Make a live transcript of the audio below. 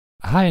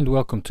Hi and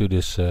welcome to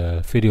this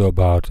video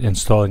about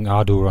installing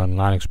Ardour on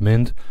Linux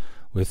Mint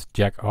with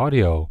qJack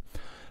Audio.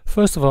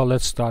 First of all,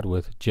 let's start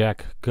with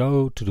qJack.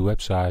 Go to the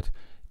website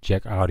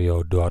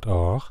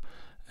qjackaudio.org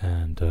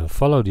and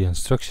follow the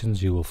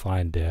instructions you will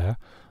find there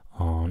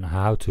on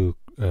how to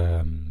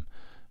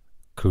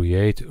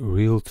create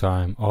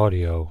real-time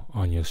audio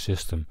on your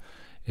system.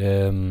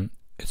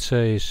 It's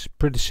a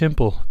pretty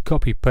simple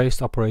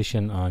copy-paste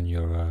operation on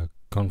your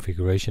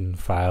configuration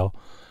file,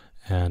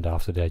 and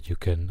after that you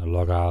can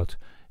log out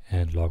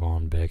and log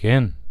on back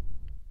in.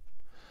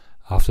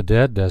 After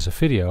that, there's a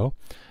video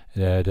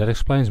that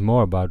explains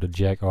more about the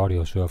qJack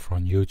audio server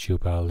on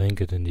YouTube. I'll link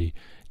it in the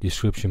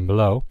description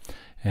below,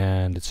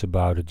 and it's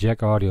about the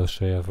qJack audio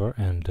server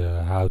and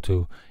how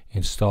to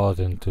install it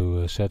and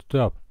to set it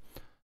up.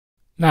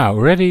 Now,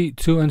 ready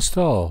to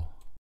install.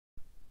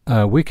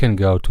 We can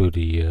go to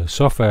the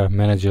software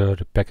manager,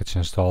 the package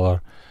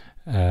installer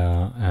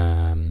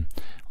on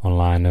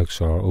Linux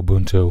or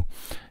Ubuntu,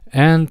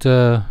 and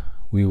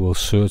we will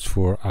search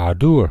for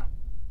Ardour.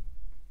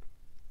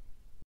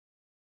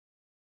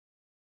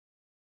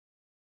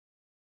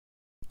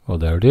 Well,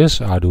 there it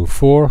is. Ardour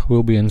 4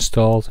 will be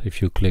installed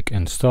if you click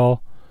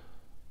install,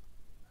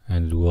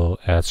 and it will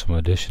add some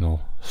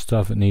additional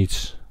stuff it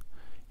needs.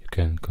 You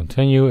can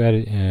continue,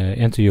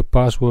 enter your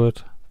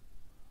password,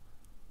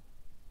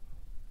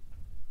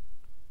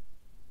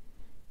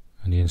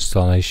 and the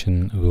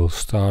installation will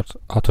start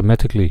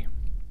automatically.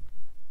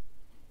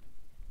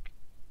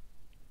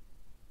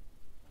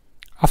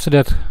 After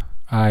that,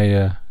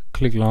 I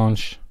click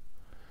launch,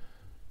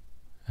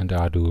 and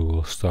Ardour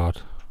will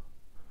start.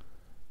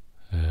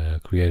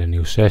 Create a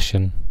new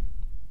session.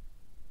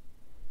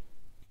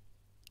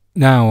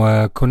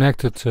 Now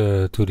connect it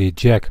to the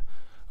qJack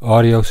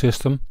audio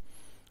system,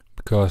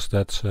 because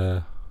that's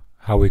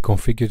how we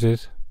configured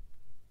it.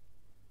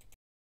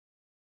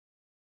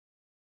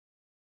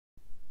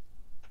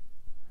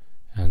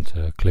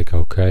 And click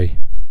OK.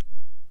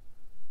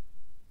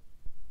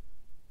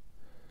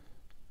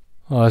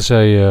 Well, as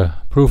a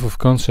proof of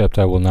concept,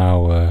 I will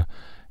now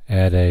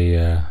add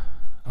a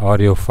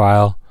audio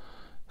file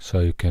so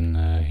you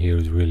can hear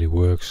it really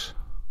works.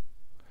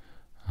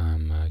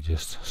 I'm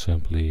just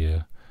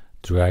simply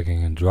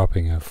dragging and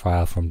dropping a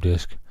file from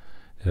disk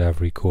that I've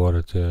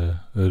recorded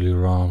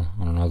earlier on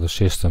another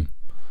system.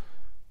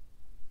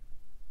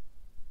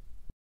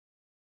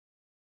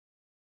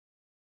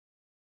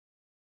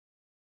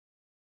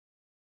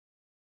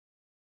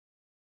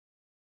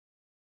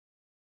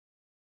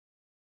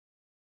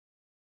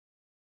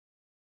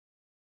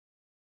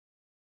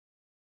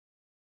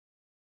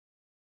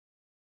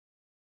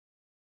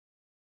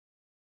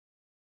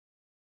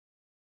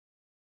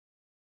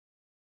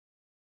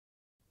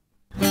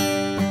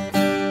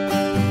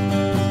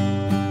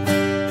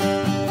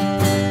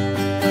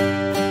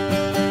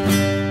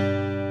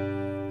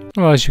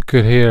 Well, as you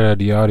could hear,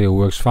 the audio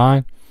works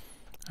fine,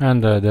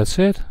 and that's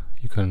it.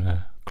 You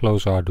can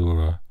close Ardour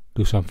or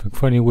do something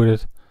funny with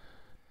it.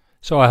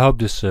 So I hope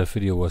this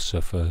video was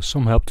of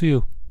some help to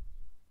you.